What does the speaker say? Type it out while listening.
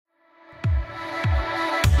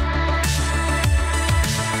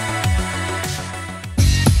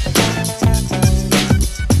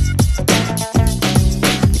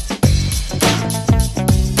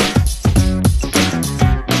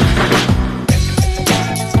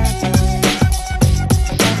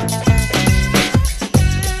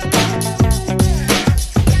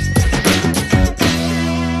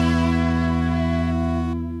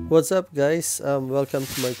What's up guys, welcome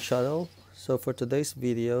to my channel. So for today's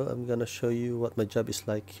video I'm gonna show you what my job is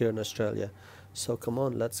like here in Australia. So come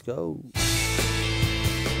on, let's go.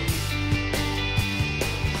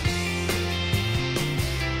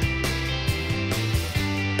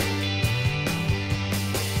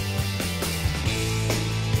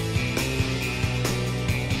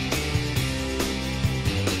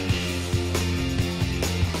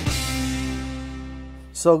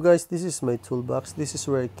 So guys, this is my toolbox. This is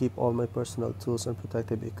where I keep all my personal tools and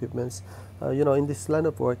protective equipments. In this line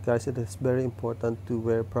of work guys, it is very important to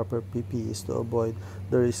wear proper PPEs to avoid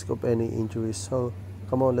the risk of any injuries. So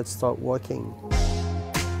come on, let's start working.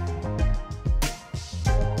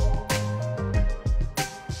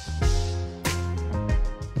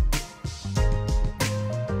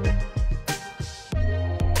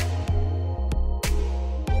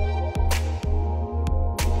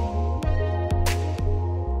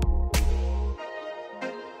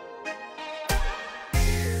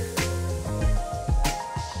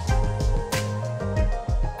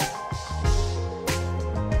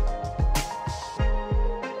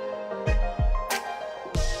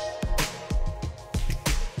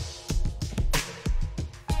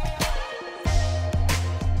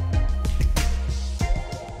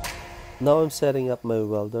 Now I'm setting up my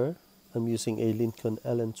welder. I'm using a Lincoln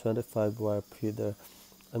LN25 wire feeder.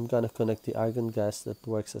 I'm gonna connect the argon gas that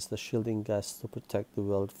works as the shielding gas to protect the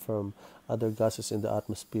weld from other gases in the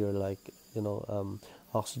atmosphere like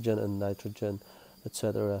oxygen and nitrogen,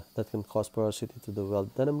 etc. that can cause porosity to the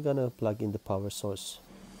weld. Then I'm gonna plug in the power source.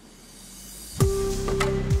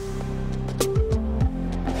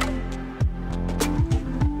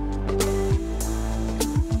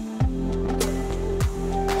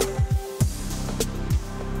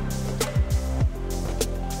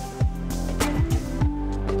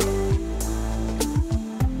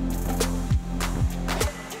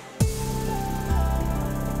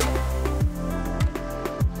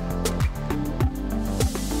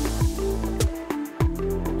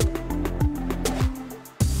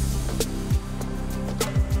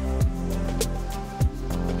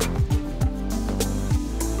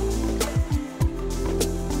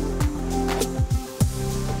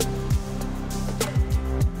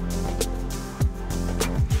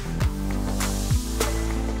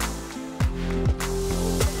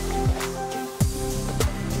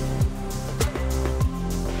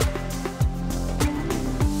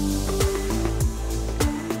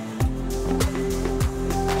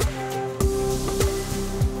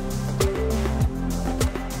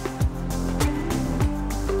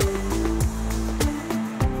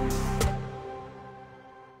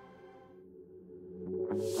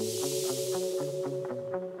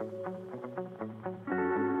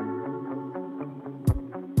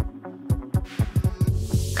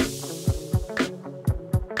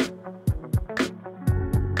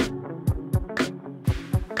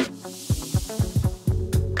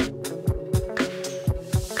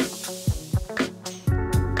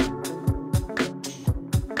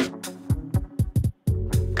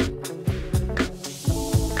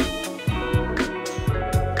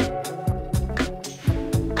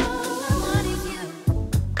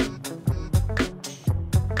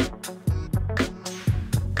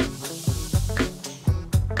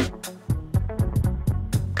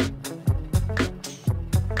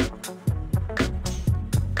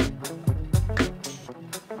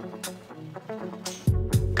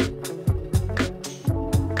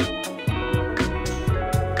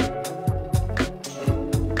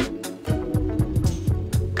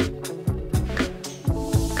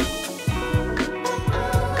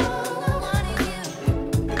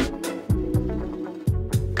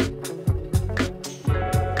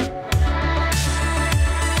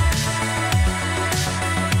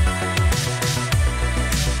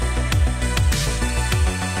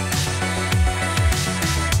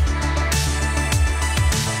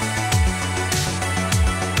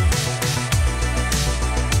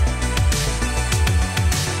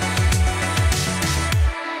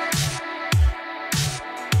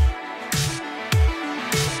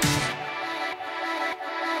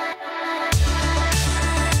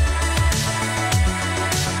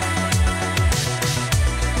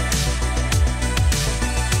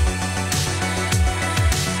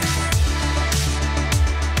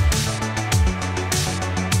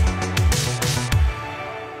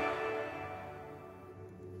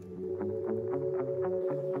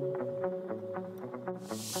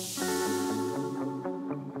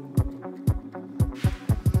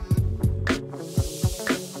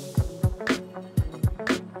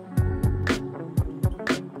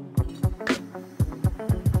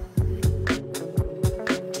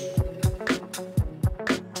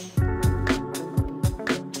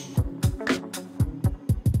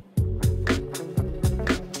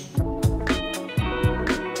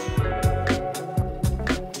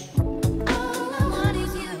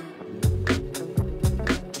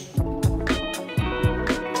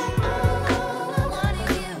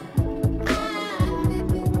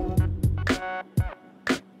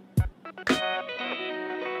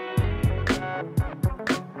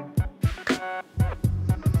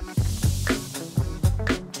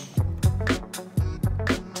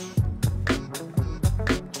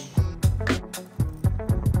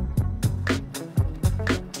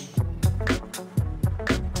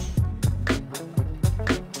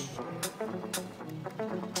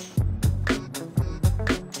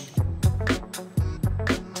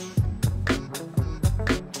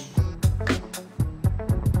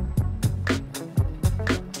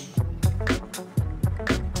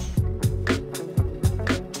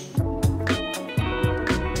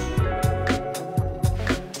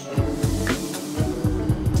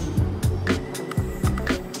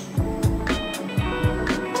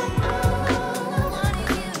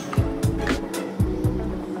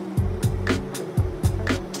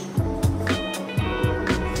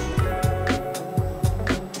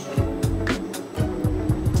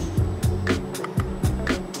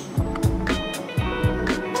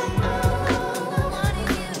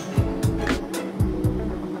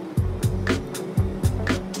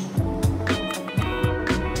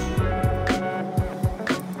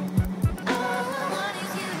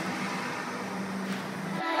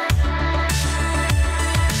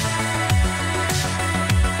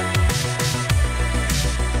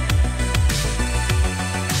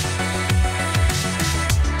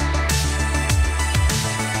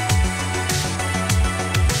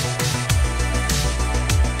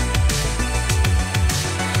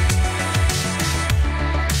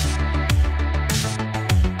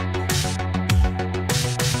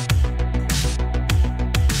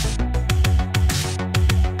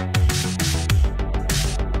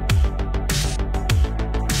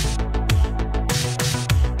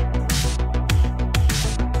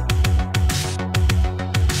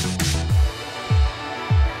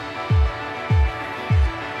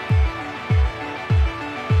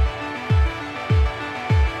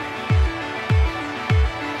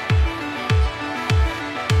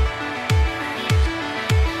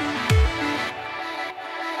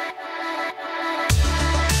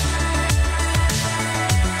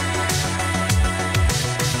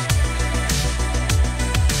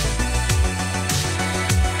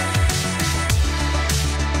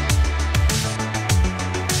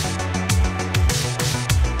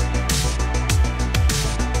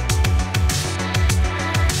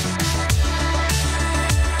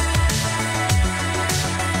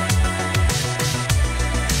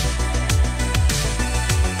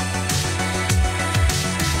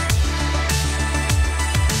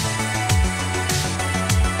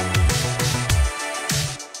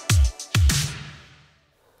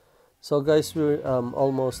 So guys, we're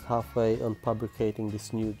almost halfway on fabricating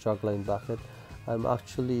this new dragline bucket. I'm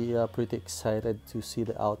actually pretty excited to see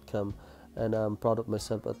the outcome, and I'm proud of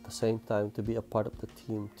myself at the same time to be a part of the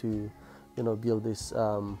team to, you know, build this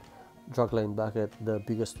dragline bucket, the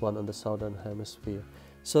biggest one on the Southern Hemisphere.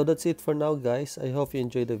 So that's it for now, guys. I hope you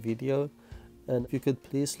enjoyed the video, and if you could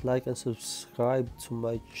please like and subscribe to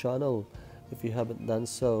my channel if you haven't done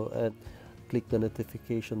so, and click the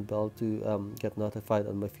notification bell to get notified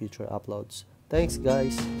on my future uploads. Thanks,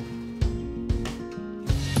 guys.